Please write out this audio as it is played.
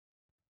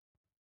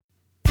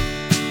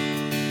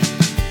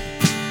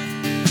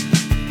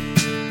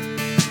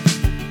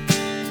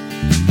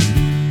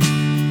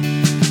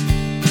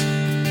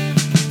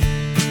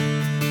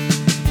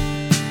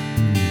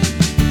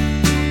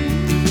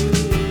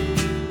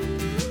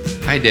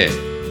Hi there,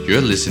 you're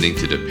listening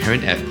to the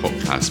Parent Ed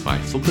podcast by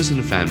Focus on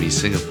the Family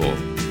Singapore.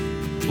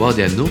 While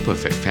there are no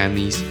perfect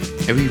families,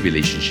 every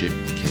relationship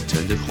can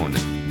turn the corner.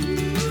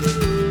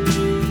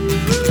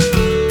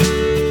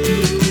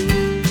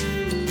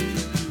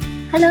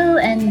 Hello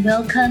and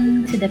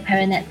welcome to the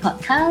Parent Ed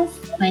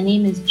podcast. My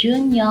name is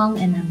Jun Yong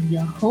and I'm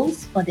your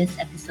host for this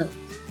episode.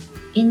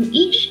 In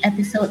each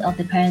episode of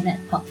the Parent Ed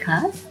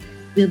podcast,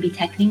 we'll be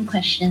tackling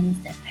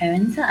questions that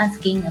parents are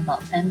asking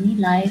about family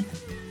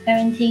life,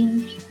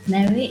 parenting,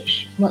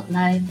 marriage, work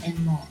life, and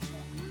more.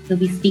 We'll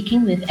be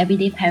speaking with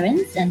everyday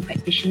parents and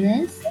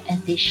practitioners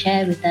as they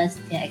share with us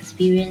their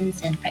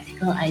experience and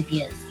practical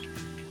ideas.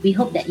 We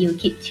hope that you'll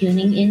keep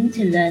tuning in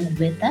to learn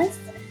with us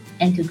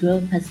and to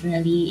grow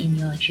personally in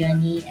your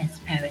journey as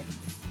parents.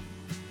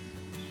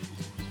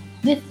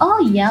 We've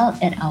all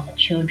yelled at our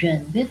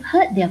children. We've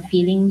hurt their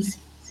feelings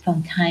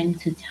from time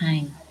to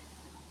time.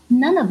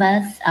 None of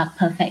us are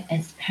perfect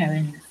as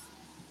parents.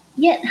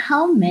 Yet,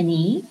 how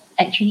many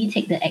actually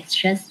take the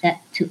extra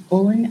step to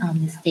own our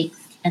mistakes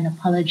and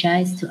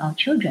apologize to our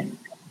children?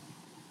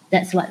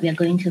 That's what we're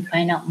going to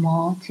find out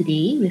more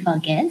today with our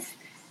guests,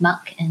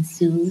 Mark and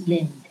Sue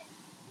Lind.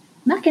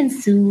 Mark and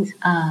Sue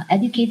are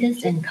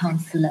educators and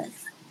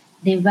counselors.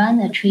 They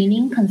run a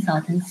training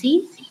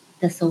consultancy,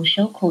 The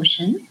Social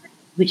Quotient,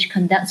 which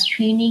conducts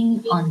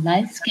training on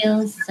life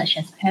skills such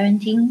as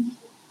parenting,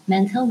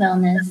 mental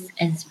wellness,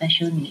 and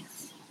special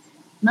needs.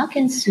 Mark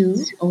and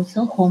Sue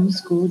also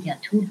homeschool their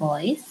two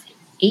boys,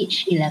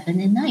 aged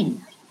 11 and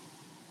 9.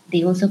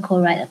 They also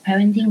co-write a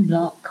parenting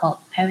blog called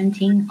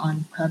Parenting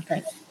on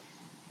Purpose.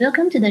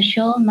 Welcome to the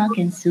show, Mark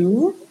and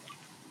Sue.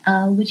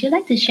 Would you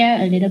like to share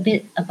a little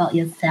bit about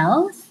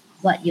yourselves,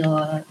 what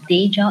your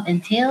day job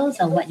entails,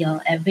 or what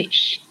your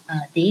average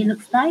day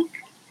looks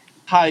like?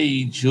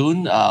 Hi,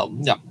 June.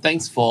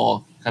 Thanks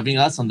for having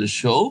us on the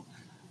show.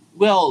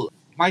 Well,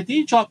 my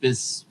day job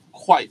is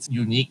quite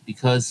unique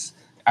because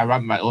I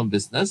run my own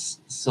business.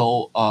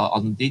 So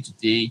on day to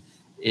day,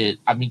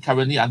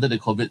 currently under the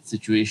COVID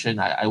situation,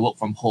 I work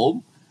from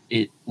home.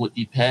 It would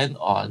depend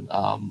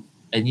on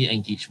any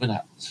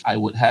engagement I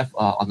would have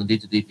on a day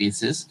to day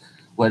basis,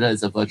 whether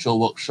it's a virtual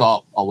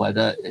workshop or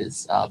whether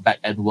it's back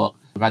end work,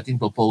 writing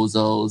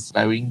proposals,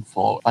 preparing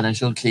for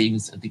financial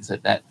claims and things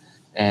like that.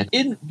 And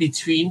in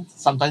between,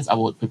 sometimes I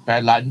would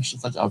prepare lunch,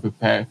 sometimes I'll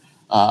prepare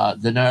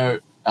dinner,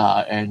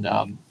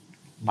 and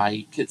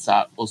my kids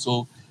are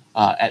also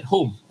at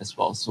home as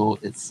well. So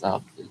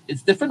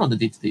it's different on a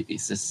day-to-day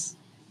basis.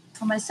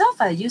 For myself,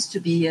 I used to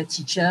be a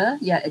teacher,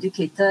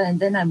 educator, and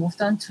then I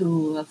moved on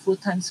to a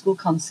full-time school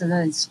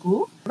counselor in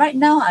school. Right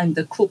now, I'm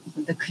the cook,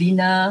 the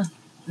cleaner,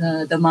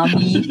 the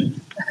mommy,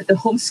 the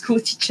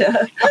homeschool teacher.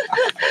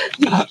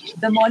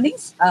 The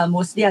mornings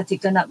mostly are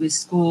taken up with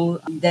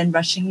school, then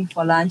rushing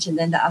for lunch, and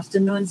then the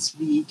afternoons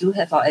we do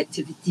have our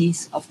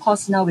activities. Of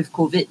course, now with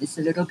COVID, it's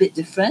a little bit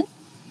different.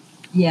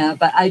 Yeah,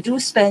 but I do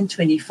spend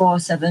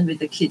 24/7 with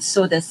the kids,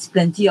 so there's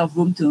plenty of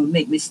room to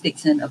make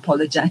mistakes and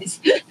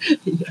apologize.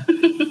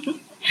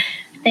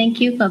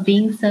 Thank you for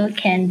being so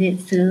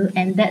candid, Sue.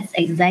 And that's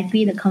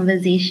exactly the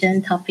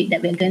conversation topic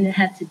that we're going to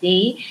have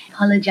today,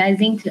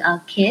 apologizing to our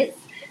kids.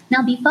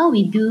 Now, before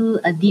we do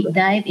a deep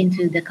dive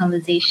into the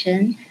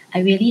conversation,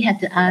 I really have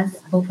to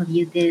ask both of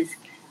you this.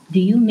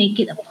 Do you make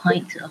it a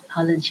point to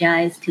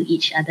apologize to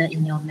each other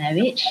in your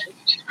marriage?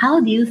 How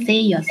do you say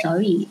you're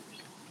sorry?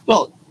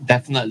 Well,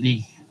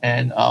 definitely.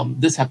 And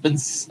this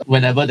happens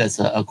whenever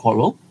there's a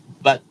quarrel.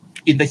 But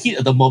in the heat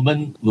of the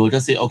moment, we'll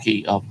just say,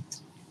 okay,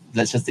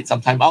 let's just take some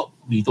time out.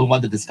 We don't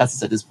want to discuss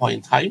this at this point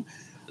in time.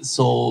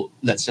 So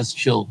let's just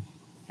chill.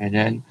 And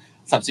then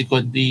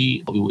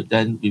subsequently, we would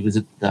then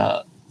revisit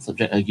the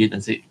subject again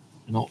and say,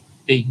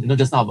 hey,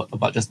 just now,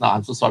 about just now,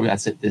 I'm so sorry I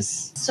said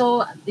this.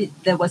 So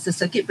there was a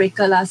circuit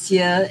breaker last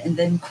year and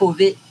then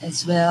COVID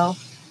as well.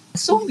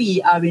 So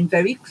we are in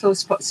very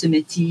close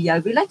proximity. I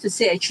would like to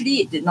say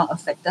actually it did not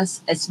affect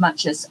us as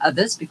much as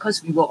others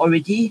because we were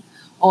already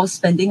all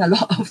spending a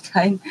lot of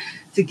time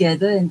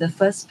together in the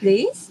first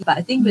place. But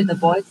I think with the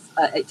boys'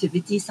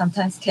 activities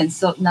sometimes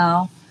cancelled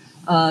now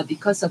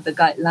because of the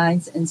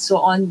guidelines and so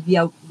on,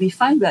 we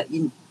find we're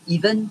in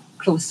even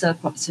closer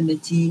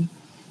proximity.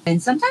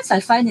 And sometimes I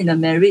find in a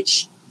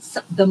marriage,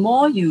 the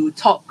more you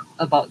talk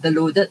about the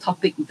loaded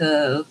topic,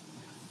 the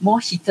more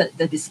heated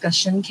the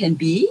discussion can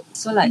be.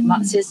 So like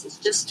Mark says, it's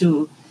just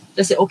to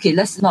say, okay,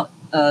 let's not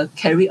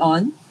carry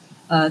on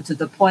to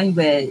the point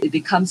where it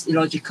becomes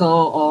illogical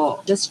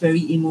or just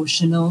very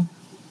emotional.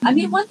 I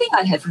mean, one thing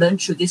I have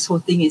learned through this whole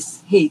thing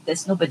is, hey,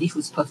 there's nobody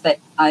who's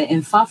perfect. I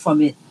am far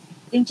from it.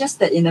 I think just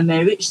that in a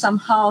marriage,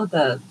 somehow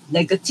the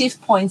negative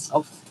points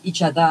of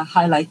each other are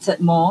highlighted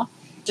more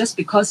just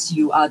because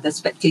you are the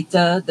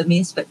spectator, the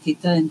main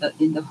spectator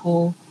in the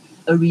whole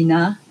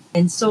arena.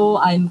 And so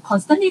I'm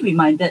constantly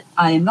reminded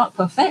I am not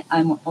perfect.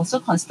 I'm also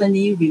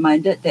constantly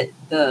reminded that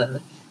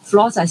the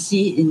flaws I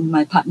see in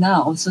my partner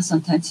are also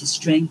sometimes his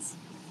strengths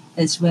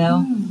as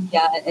well.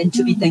 Yeah, and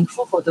to be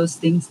thankful for those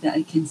things that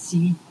I can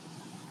see.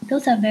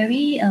 Those are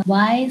very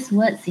wise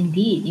words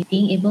indeed.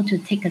 Being able to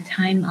take a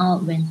time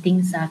out when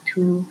things are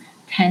too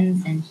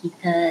tense and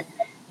heated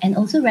and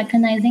also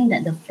recognizing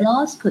that the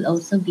flaws could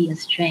also be a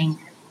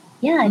strength.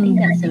 Yeah, I think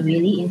that's a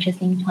really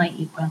interesting point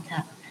you brought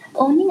up.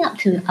 Owning up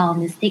to our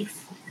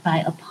mistakes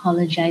by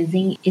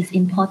apologizing is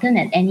important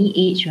at any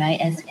age, right?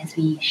 As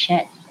we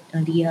shared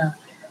earlier.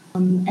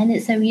 And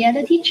it's a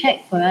reality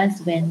check for us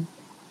when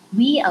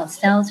we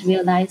ourselves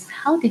realize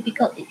how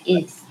difficult it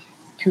is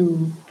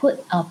to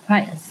put our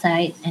pride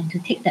aside and to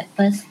take that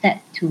first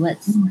step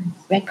towards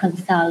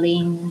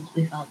reconciling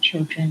with our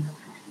children.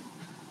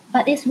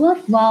 But it's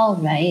worthwhile,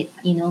 right?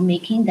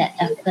 Making that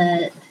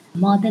effort,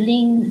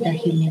 modeling the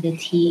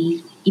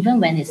humility, even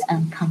when it's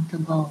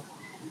uncomfortable.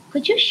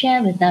 Could you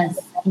share with us,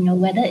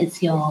 whether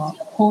it's your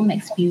home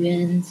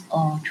experience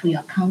or through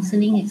your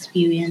counseling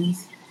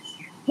experience,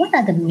 what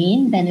are the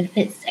main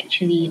benefits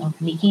actually of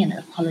making an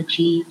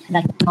apology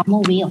like a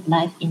normal way of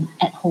life in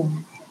at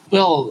home?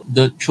 Well,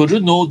 the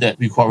children know that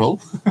we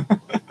quarrel,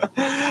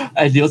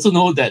 and they also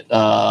know that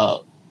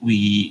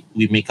we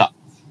make up,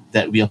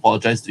 that we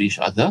apologize to each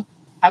other.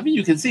 I mean,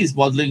 you can say it's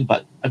modeling,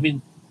 but I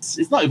mean,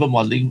 it's not even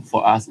modeling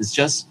for us. It's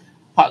just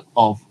part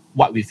of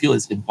what we feel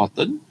is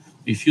important.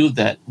 We feel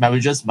that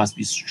marriages must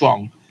be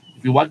strong.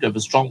 If we want to have a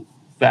strong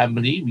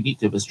family, we need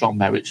to have a strong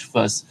marriage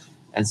first.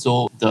 And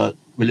so the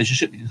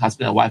relationship between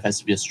husband and wife has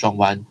to be a strong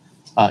one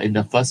in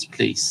the first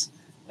place.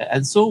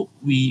 And so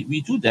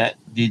we do that.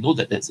 They know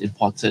that that's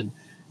important.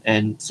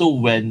 And so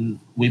when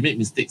we make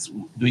mistakes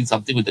doing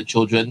something with the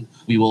children,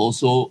 we will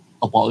also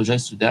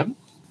apologize to them.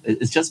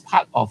 It's just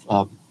part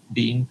of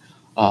being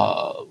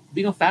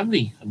being a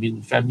family. I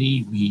mean,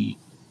 family, we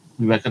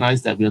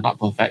recognize that we are not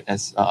perfect,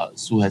 as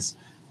Sue has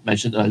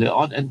mentioned earlier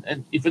on.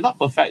 And if we're not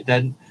perfect,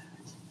 then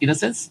in a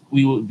sense,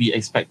 we would be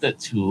expected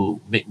to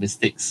make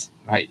mistakes,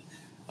 right?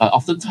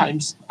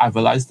 Oftentimes, I've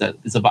realized that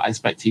it's about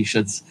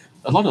expectations.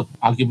 A lot of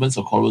arguments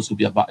or quarrels will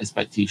be about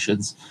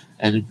expectations.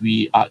 And if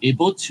we are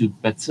able to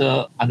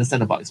better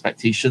understand about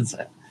expectations,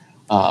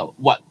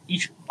 what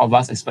each of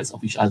us expects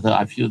of each other,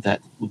 I feel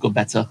that will go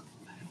better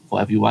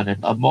for everyone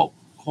and a more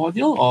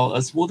cordial or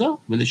a smoother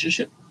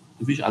relationship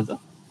with each other.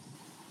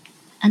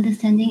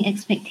 Understanding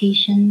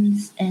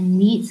expectations and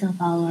needs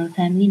of our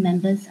family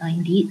members are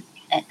indeed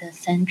at the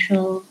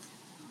central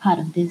part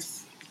of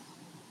this.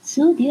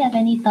 Sue, do you have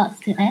any thoughts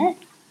to add?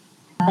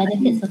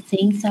 Benefits of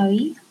saying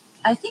sorry?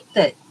 I think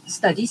that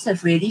studies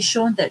have really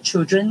shown that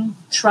children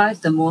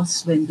thrive the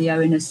most when they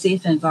are in a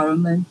safe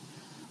environment.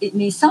 It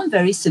may sound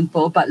very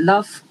simple, but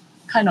love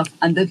kind of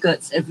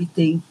undergirds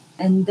everything.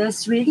 And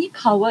there's really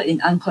power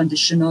in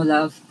unconditional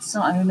love.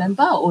 So I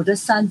remember our older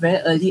son, very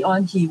early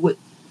on, he would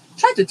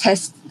try to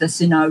test the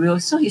scenario.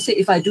 So he said,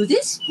 if I do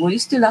this, will you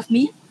still love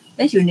me?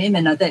 Then he'll name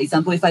another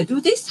example. If I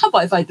do this, how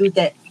about if I do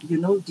that?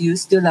 Do you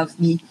still love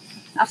me?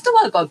 After a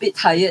while, I got a bit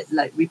tired,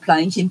 like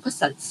replying him,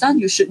 because son,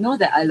 you should know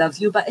that I love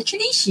you. But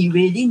actually, he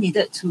really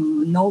needed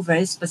to know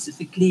very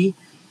specifically.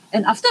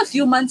 And after a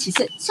few months, he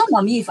said, so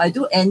mommy, if I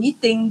do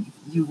anything,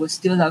 you will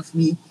still love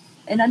me.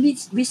 And I mean,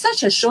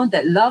 research has shown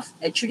that love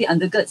actually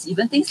undergirds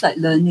even things like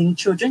learning.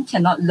 Children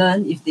cannot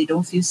learn if they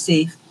don't feel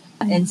safe.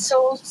 And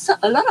so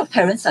a lot of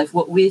parents I've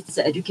worked with, as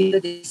an educator,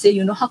 they say,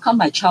 how come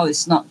my child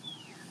is not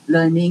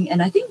learning?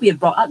 And I think we are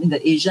brought up in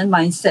the Asian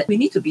mindset. We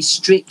need to be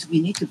strict. We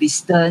need to be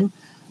stern.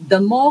 The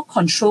more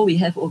control we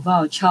have over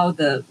our child,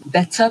 the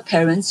better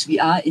parents we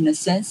are, in a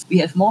sense. We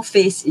have more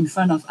face in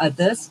front of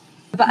others.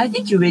 But I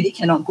think you really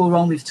cannot go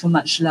wrong with too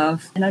much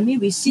love. And I mean,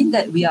 we've seen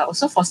that we are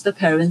also foster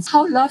parents,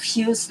 how love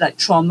heals like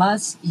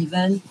traumas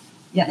even.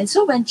 Yeah, and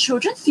so when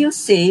children feel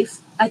safe,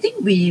 I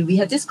think we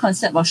have this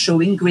concept of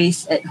showing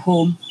grace at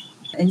home.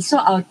 And so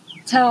I'll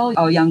tell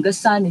our younger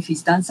son if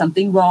he's done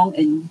something wrong.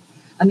 And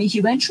I mean, he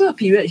went through a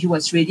period he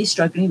was really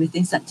struggling with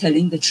things like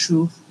telling the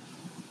truth.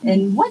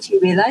 And what he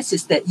realized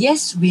is that,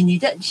 yes, we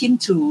needed him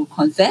to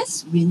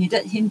confess, we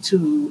needed him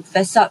to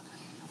fess up,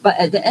 but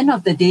at the end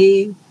of the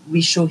day, we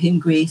show him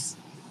grace.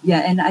 Yeah,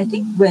 and I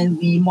think when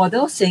we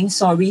model saying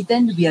sorry,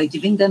 then we are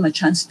giving them a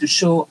chance to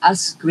show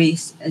us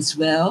grace as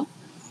well.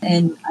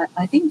 And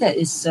I think that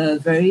is a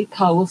very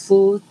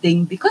powerful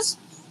thing because,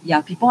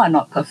 yeah, people are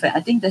not perfect. I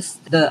think that's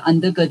the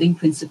undergirding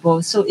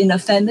principle. So in a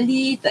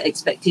family, the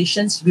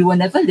expectations, we will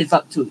never live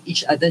up to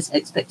each other's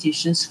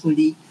expectations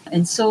fully.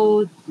 And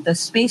so the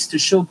space to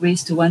show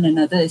grace to one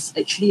another is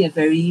actually a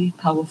very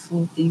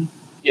powerful thing.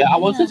 Yeah, I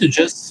wanted to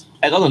just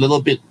add on a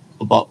little bit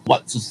about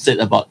what you said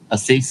about a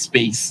safe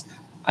space.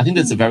 I think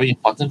that's a very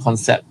important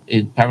concept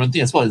in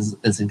parenting as well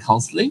as in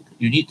counseling.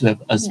 You need to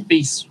have a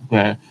space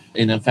where,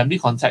 in a family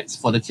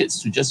context, for the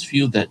kids to just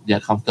feel that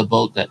they're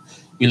comfortable, that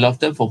we love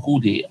them for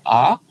who they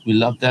are. We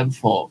love them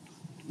for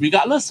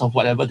regardless of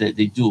whatever that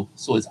they do.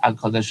 So it's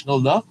unconditional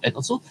love, and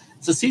also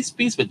it's a safe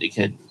space where they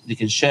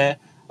can share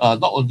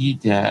not only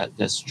their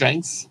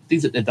strengths,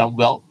 things that they've done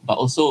well, but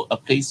also a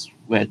place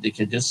where they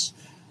can just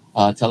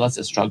tell us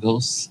their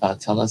struggles,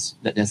 tell us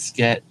that they're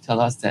scared, tell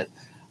us that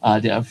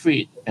they're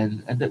afraid,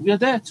 and that we are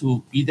there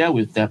to be there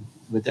with them.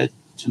 We're there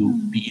to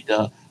be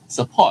the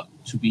support,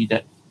 to be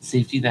that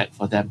safety net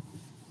for them.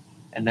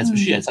 And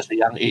especially at such a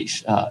young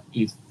age,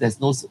 if there's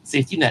no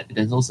safety net,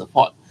 there's no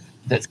support,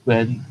 that's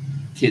when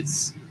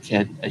kids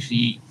can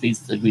actually face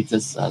the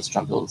greatest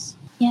struggles.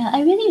 Yeah,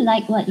 I really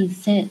like what you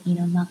said,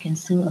 Mark and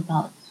Sue,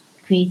 about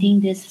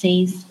creating this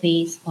safe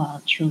space for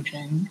our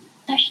children,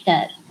 such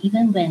that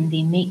even when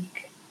they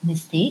make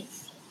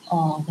mistakes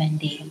or when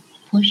they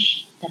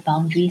push the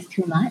boundaries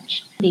too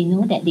much, they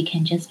know that they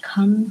can just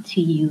come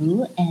to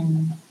you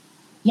and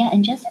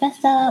just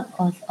fess up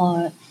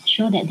or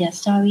show that they're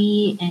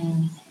sorry,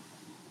 and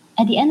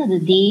at the end of the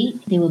day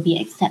they will be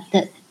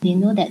accepted. They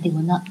know that they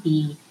will not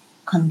be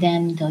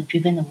condemned or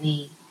driven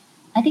away.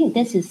 I think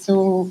this is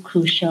so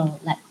crucial,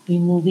 like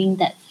removing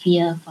that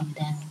fear from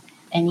them,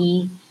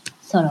 any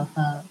sort of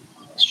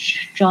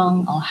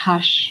strong or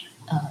harsh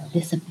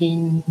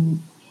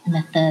discipline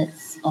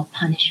methods or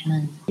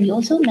punishment. You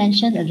also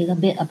mentioned a little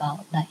bit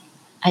about like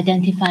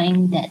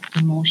identifying that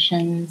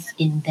emotions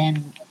in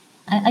them.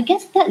 I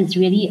guess that is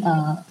really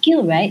a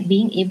skill, right?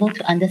 Being able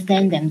to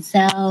understand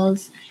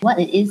themselves, what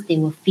it is they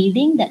were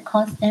feeling that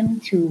caused them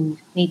to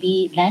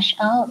maybe lash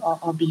out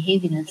or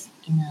behave in a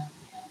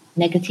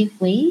negative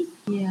way.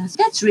 Yes,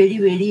 that's really,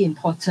 really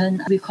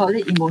important. We call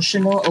it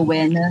emotional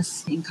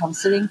awareness in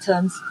counseling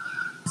terms.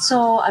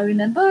 So I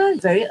remember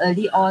very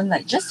early on,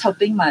 like just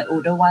helping my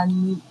older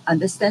one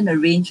understand the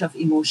range of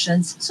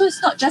emotions. So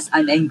it's not just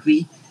I'm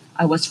angry.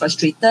 I was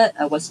frustrated,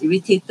 I was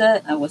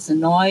irritated, I was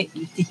annoyed,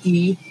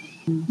 titty.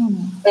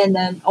 And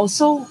then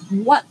also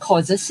what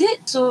causes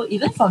it. So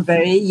even from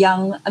very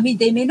young, I mean,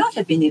 they may not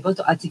have been able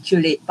to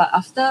articulate, but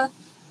after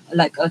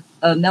like a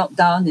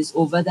meltdown is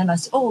over, then I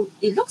say, oh,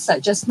 it looks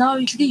like just now,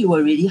 usually you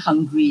were really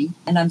hungry.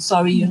 And I'm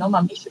sorry,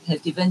 mommy should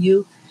have given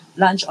you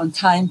lunch on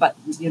time, but,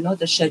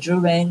 the schedule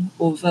ran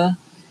over.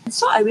 And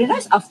so I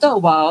realized after a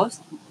while,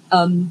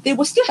 they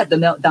will still have the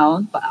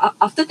meltdown, but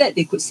after that,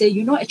 they could say,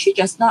 actually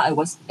just now I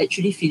was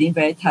actually feeling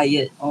very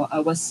tired, or I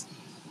was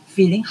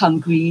feeling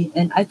hungry.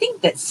 And I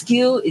think that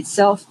skill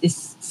itself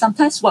is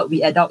sometimes what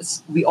we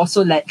adults, we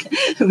also lack.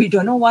 We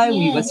don't know why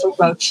we were so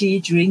grouchy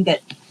during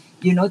that,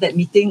 that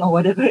meeting or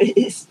whatever it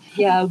is.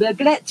 Yeah, we're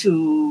glad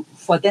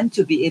for them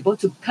to be able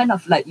to kind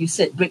of, like you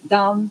said, break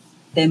down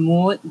their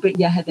mood,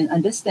 have an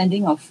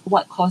understanding of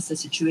what caused the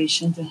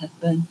situation to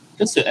happen.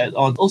 Just to add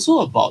on,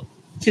 also about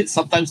kids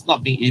sometimes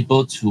not being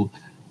able to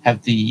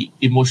have the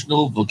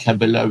emotional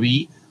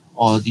vocabulary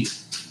or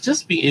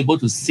just being able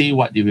to say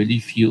what they really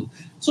feel.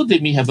 So they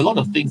may have a lot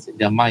of things in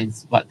their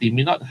minds, but they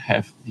may not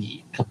have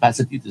the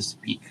capacity to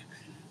speak.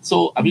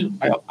 So, I mean,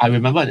 I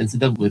remember an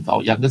incident with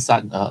our younger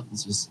son,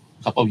 this was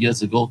a couple of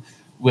years ago,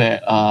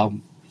 where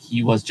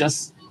he was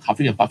just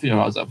huffing and puffing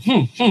around. Like,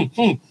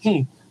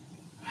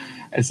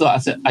 And so I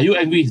said, are you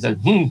angry? He said,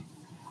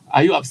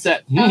 Are you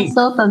upset? Sounds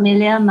so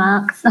familiar,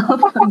 Mark. So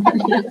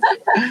familiar.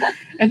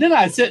 And then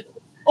I said,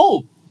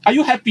 oh, are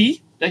you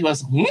happy? Then he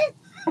was,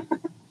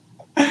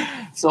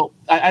 So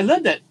I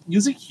learned that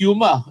using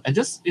humor and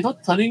just,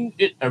 turning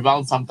it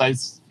around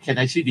sometimes can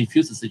actually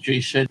diffuse the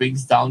situation,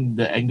 brings down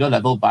the anger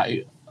level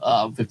by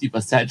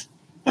 50%.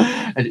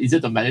 And easier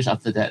to manage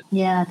after that.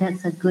 Yeah,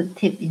 that's a good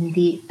tip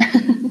indeed.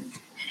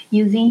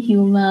 Using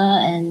humor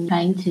and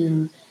trying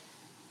to,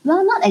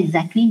 well, not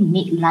exactly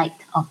make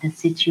light of the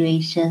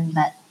situation,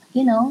 but,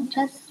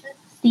 just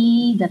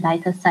see the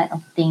lighter side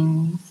of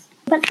things.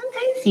 But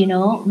sometimes,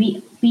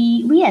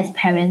 we as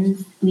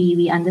parents,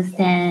 we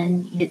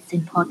understand it's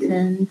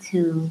important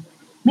to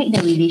make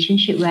the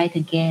relationship right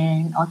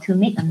again or to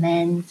make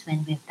amends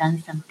when we've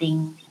done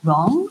something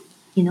wrong,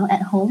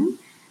 at home.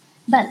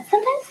 But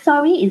sometimes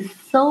sorry is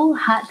so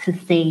hard to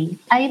say.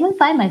 I even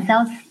find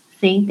myself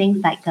saying things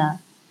like,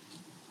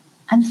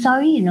 I'm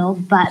sorry,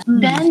 but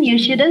then you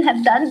shouldn't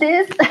have done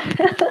this.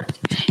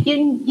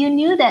 You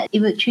knew that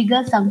it would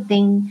trigger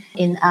something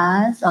in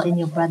us or in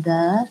your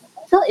brother.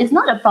 So it's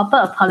not a proper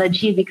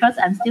apology because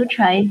I'm still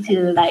trying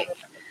to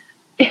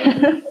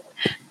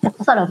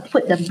sort of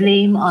put the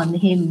blame on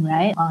him,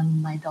 right?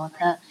 On my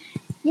daughter.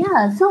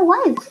 Yeah, so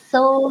why it's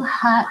so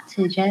hard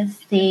to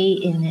just say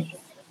in its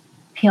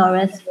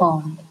purest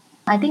form?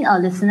 I think our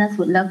listeners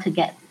would love to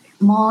get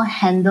more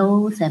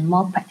handles and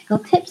more practical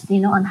tips,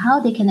 on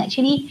how they can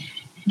actually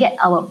get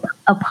our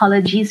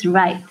apologies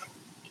right,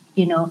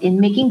 in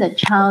making the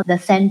child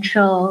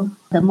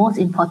the most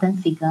important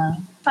figure.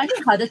 I find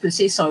it harder to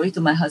say sorry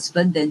to my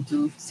husband than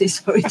to say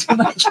sorry to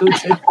my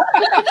children.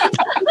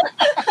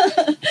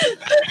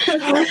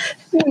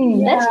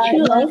 That's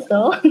true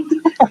also.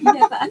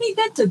 Yeah, but I mean,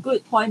 that's a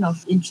good point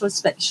of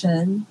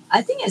introspection.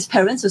 I think as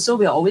parents also,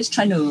 we're always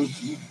trying to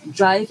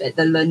drive at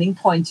the learning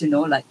point,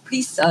 like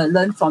please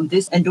learn from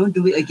this and don't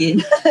do it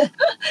again.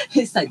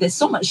 It's like there's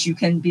so much you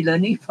can be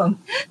learning from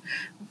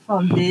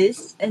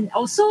this. And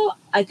also,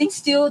 I think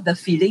still the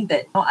feeling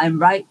that I'm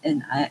right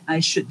and I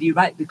should be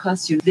right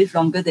because you live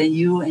longer than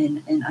you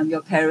and I'm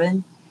your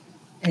parent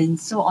and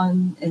so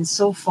on and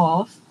so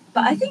forth.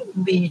 But I think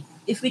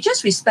if we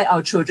just respect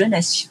our children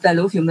as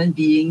fellow human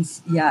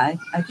beings, I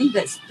think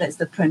that's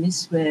the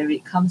premise where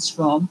it comes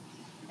from.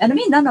 And I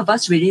mean, none of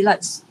us really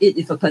likes it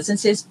if a person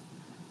says,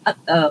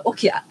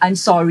 okay, I'm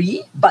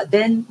sorry, but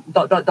then ...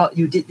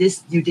 you did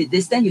this.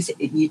 Then you say,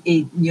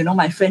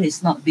 my friend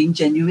is not being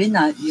genuine.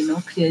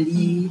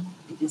 Clearly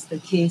it is the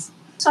case.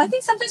 So I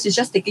think sometimes it's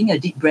just taking a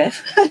deep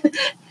breath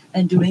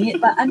and doing it.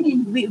 But I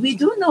mean, we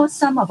do know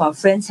some of our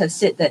friends have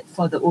said that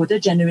for the older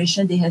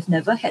generation, they have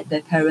never had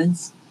their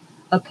parents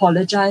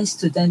apologize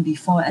to them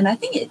before. And I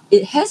think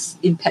it has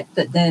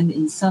impacted them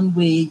in some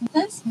way.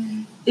 Sometimes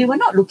they were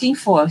not looking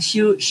for a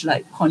huge,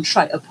 like,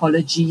 contrite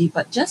apology,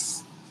 but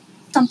just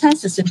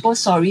sometimes a simple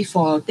sorry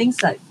for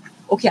things like,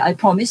 okay, I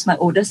promised my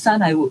older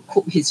son I would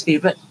cook his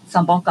favorite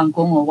sambal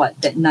kangkong or what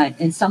that night.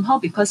 And somehow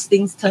because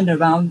things turned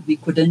around, we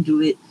couldn't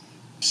do it.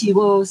 He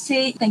will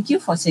say, thank you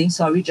for saying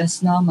sorry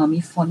just now,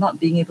 mommy, for not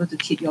being able to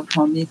keep your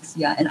promise.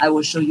 Yeah, and I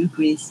will show you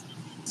grace.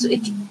 So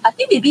I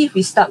think maybe if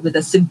we start with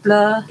the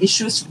simpler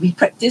issues, we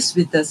practice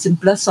with the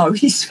simpler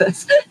sorries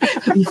first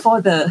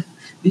before the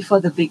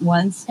big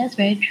ones. That's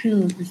very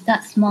true. To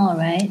start small,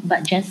 right?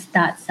 But just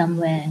start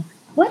somewhere.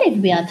 What if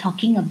we are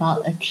talking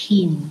about a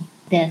teen?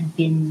 There have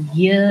been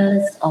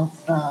years of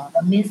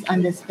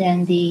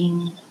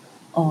misunderstanding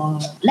or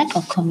lack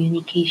of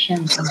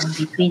communication,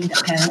 between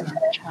the parent and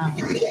the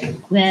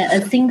child, where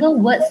a single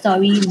word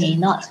sorry may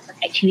not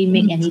actually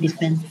make any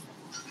difference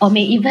or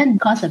may even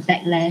cause a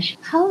backlash.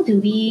 How do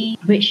we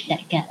bridge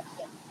that gap,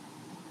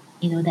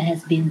 that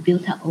has been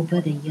built up over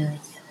the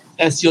years?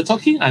 As you're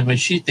talking, I'm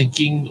actually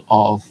thinking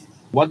of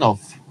one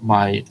of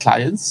my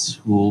clients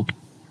who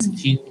is a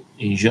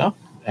teenager,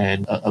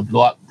 and a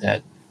blow up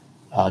that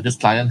this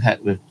client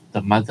had with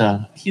the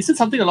mother. He said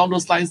something along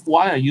those lines: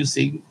 why are you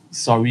saying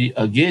sorry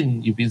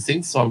again? You've been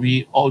saying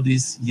sorry all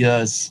these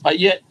years, but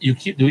yet you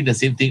keep doing the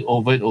same thing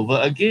over and over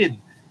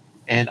again.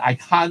 And I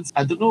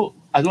don't know,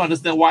 I don't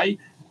understand why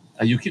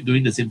you keep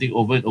doing the same thing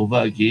over and over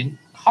again.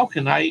 How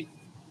can I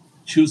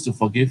choose to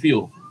forgive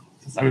you?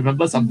 Because I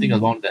remember something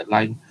along that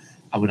line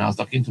when I was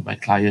talking to my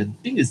client.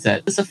 The thing is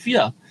that it's a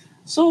fear.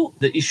 So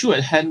the issue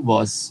at hand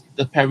was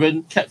the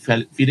parent kept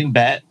feeling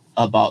bad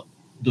about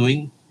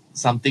doing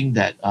something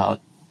that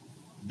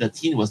the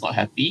teen was not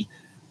happy,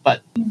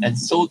 and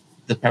so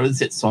the parent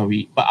said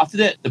sorry. But after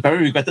that, the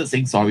parent regretted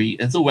saying sorry,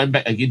 and so went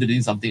back again to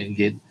doing something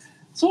again.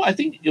 So I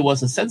think it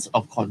was a sense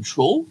of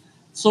control.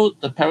 So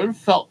the parent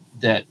felt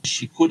that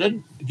she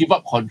couldn't give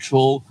up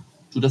control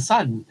to the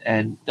son,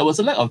 and there was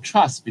a lack of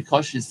trust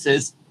because she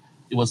says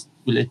it was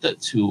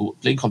related to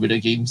playing computer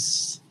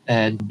games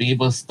and being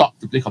able to stop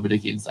to play computer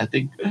games. I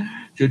think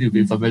June, you'll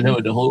be familiar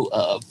with the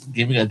whole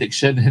gaming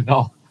addiction and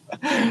all.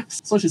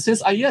 So she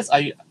says, yes,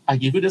 I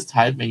gave you this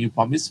time and you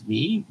promised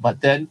me, but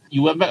then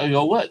you went back on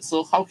your word.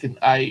 So how can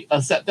I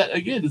accept that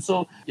again?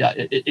 So yeah,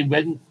 it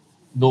went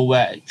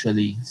nowhere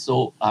actually.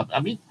 So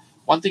I mean,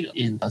 one thing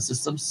in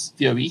systems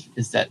theory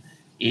is that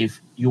if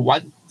you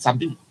want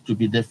something to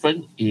be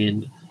different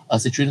in a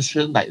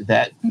situation like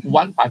that,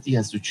 one party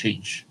has to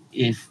change.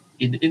 If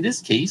in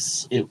this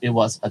case, it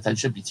was a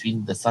tension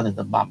between the son and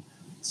the mom.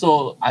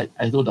 So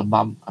I told the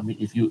mom, I mean,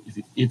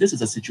 if this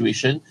is a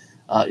situation,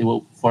 it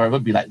will forever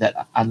be like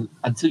that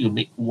until you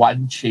make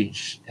one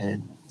change,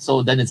 and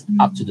so then it's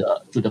up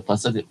to the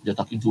person that you're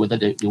talking to whether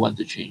they want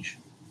to change.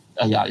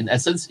 Yeah, in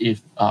essence,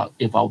 if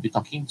I'll be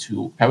talking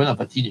to parent of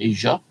a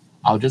teenager,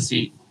 I'll just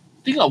say,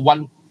 think of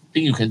one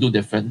thing you can do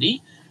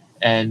differently,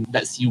 and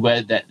let's see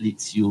where that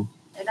leads you.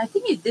 And I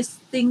think if this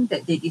thing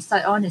that they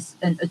decide on is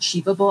an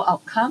achievable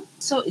outcome,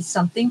 so it's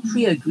something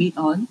pre-agreed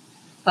on,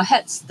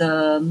 perhaps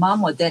the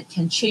mom or dad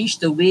can change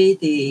the way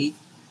they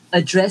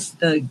address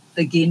the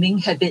gaming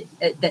habit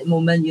at that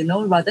moment,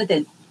 rather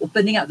than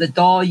opening up the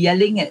door,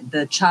 yelling at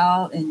the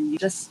child and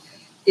just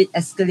it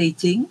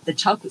escalating. The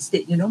child could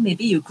state,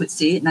 maybe you could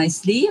say it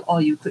nicely,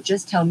 or you could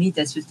just tell me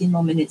there's 15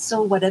 more minutes.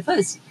 So whatever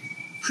is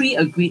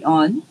pre-agreed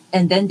on,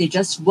 and then they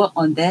just work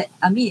on that.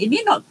 I mean,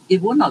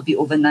 it will not be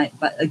overnight,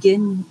 but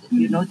again,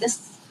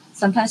 this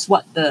sometimes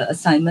what the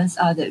assignments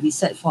are that we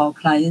set for our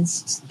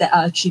clients that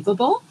are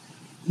achievable.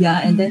 Yeah,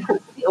 and then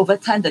hopefully over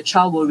time the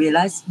child will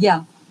realize,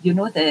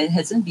 there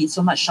hasn't been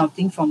so much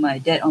shouting from my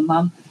dad or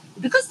mom,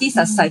 because these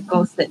are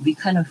cycles that we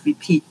kind of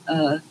repeat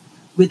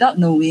without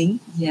knowing.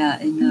 Yeah,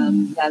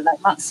 and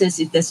like Mark says,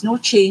 if there's no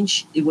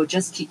change, it will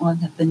just keep on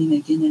happening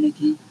again and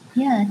again.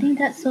 Yeah, I think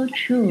that's so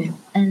true.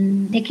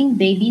 And taking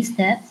baby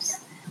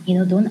steps,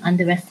 don't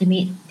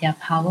underestimate their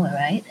power,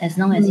 right? As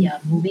long as you're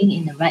moving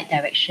in the right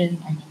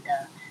direction and in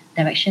the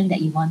direction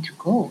that you want to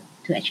go,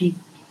 to actually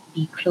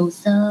be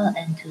closer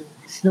and to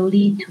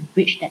slowly to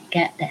bridge that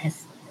gap that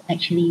has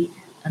actually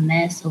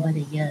amassed over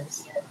the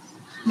years.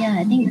 Yeah,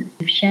 I think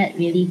you've shared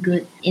really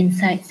good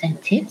insights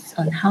and tips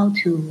on how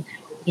to,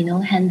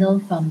 handle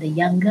from the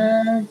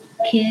younger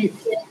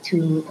kids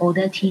to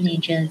older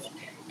teenagers.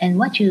 And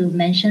what you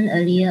mentioned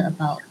earlier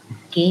about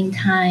game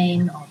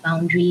time or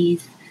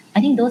boundaries,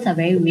 I think those are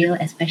very real,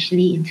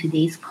 especially in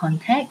today's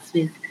context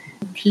with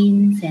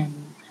teens and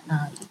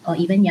or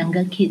even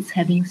younger kids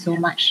having so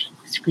much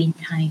screen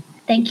time.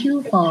 Thank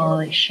you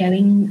for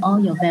sharing all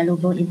your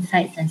valuable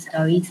insights and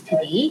stories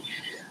today.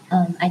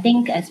 I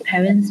think as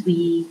parents,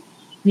 we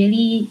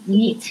really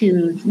need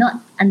to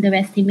not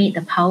underestimate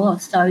the power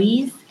of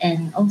stories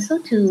and also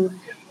to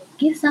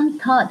give some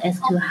thought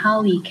as to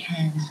how we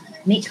can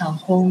make our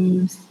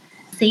homes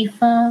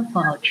safer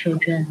for our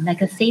children,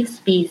 like a safe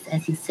space,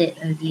 as you said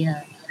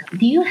earlier.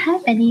 Do you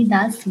have any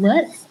last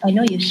words? I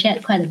know you've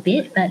shared quite a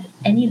bit, but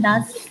any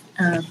last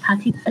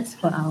parting words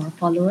for our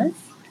followers?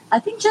 I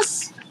think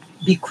just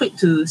be quick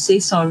to say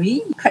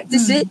sorry.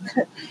 Practice it.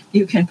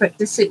 You can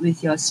practice it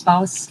with your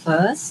spouse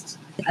first.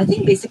 I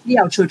think basically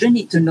our children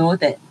need to know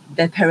that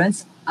their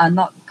parents are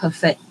not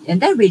perfect,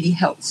 and that really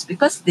helps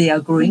because they are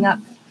growing up.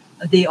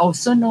 They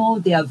also know,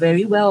 they are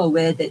very well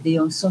aware that they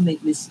also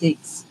make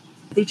mistakes.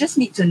 They just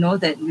need to know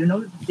that,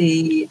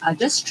 they are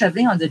just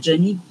traveling on the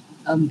journey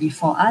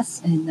before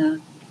us, and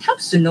it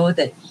helps to know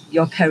that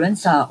your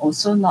parents are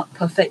also not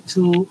perfect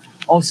too,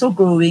 also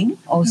growing,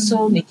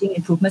 also making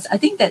improvements. I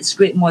think that's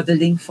great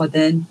modeling for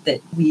them,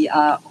 that we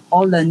are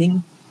all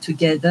learning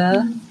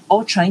together,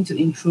 all trying to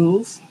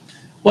improve.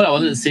 What I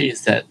wanted to say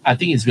is that I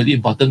think it's really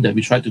important that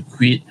we try to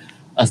create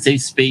a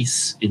safe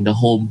space in the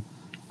home.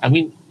 I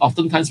mean,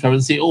 oftentimes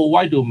parents say, "Oh,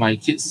 why do my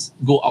kids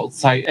go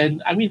outside?"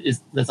 And I mean,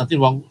 there's nothing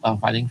wrong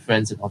finding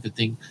friends and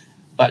everything,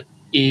 but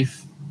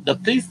if the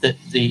place that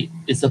they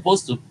is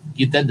supposed to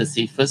give them the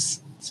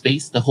safest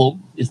space, the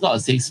home, is not a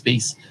safe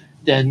space,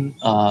 then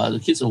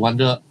the kids will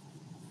wander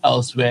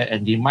elsewhere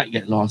and they might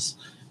get lost.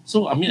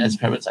 So, I mean, as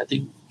parents, I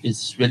think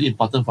it's really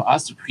important for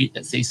us to create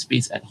that safe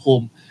space at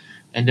home,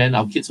 and then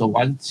our kids will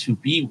want to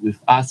be with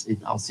us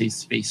in our safe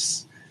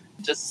space.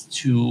 Just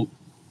to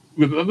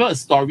remember a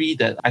story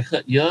that I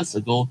heard years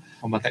ago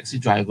from a taxi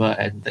driver,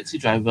 and the taxi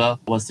driver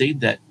was saying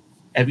that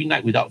every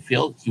night without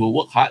fail, he will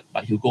work hard,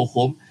 but he'll go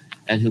home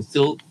and he'll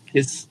still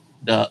kiss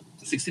the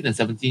 16 and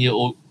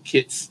 17-year-old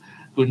kids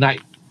good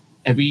night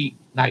every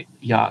night.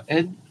 Yeah.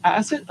 And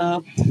I said,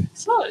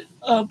 so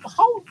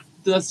how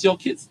does your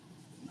kids,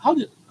 how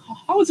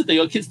is it that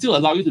your kids still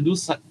allow you to do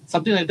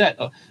something like that?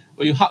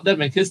 Where you hug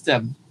them and kiss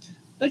them?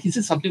 Then he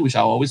said something which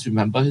I'll always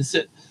remember. He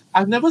said,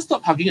 "I've never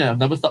stopped hugging and I've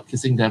never stopped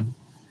kissing them."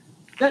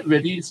 That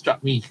really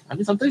struck me. I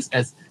mean, sometimes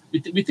as we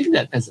think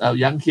that as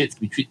young kids,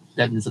 we treat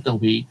them in a certain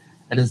way,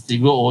 and as they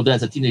grow older,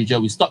 as a teenager,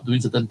 we stop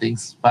doing certain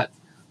things. But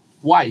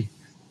why?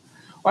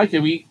 Why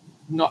can we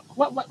not?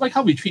 Why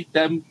can't we treat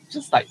them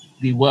just like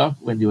they were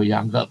when they were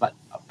younger? But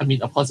I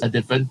mean, of course, a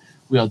different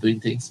way of doing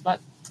things.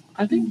 But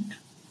I think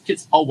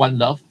kids all want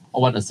love,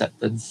 all want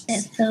acceptance.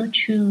 That's so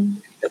true.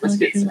 That was So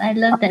kids. true. I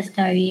love that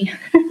story.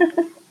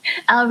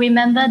 I'll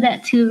remember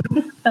that too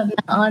from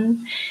now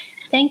on.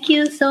 Thank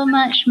you so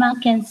much,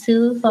 Mark and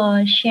Sue,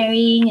 for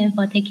sharing and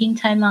for taking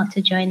time out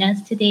to join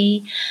us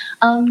today.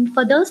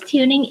 For those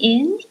tuning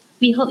in,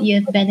 we hope you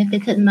have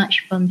benefited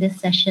much from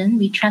this session.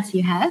 We trust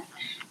you have,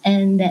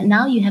 and that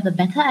now you have a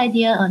better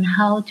idea on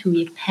how to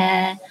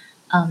repair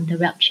the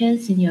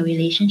ruptures in your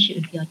relationship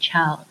with your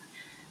child.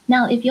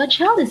 Now, if your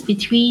child is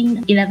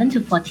between 11 to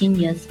 14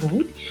 years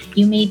old,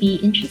 you may be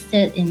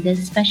interested in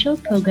this special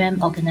program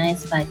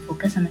organized by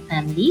Focus on the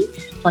Family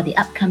for the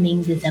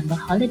upcoming December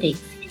holidays.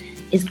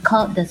 It's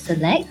called the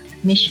Select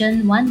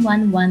Mission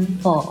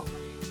 1114.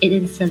 It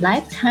is a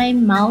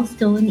lifetime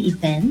milestone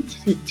event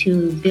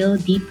to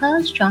build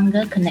deeper,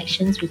 stronger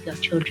connections with your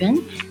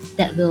children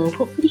that will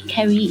hopefully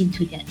carry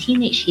into their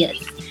teenage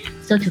years.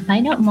 So to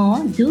find out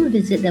more, do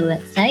visit the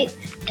website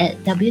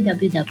at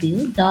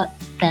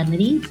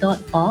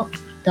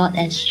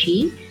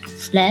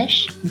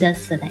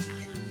www.family.org.sg/theselect.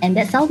 And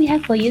that's all we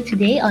have for you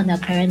today on our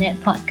ParentNet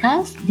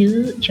podcast.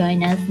 Do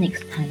join us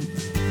next time.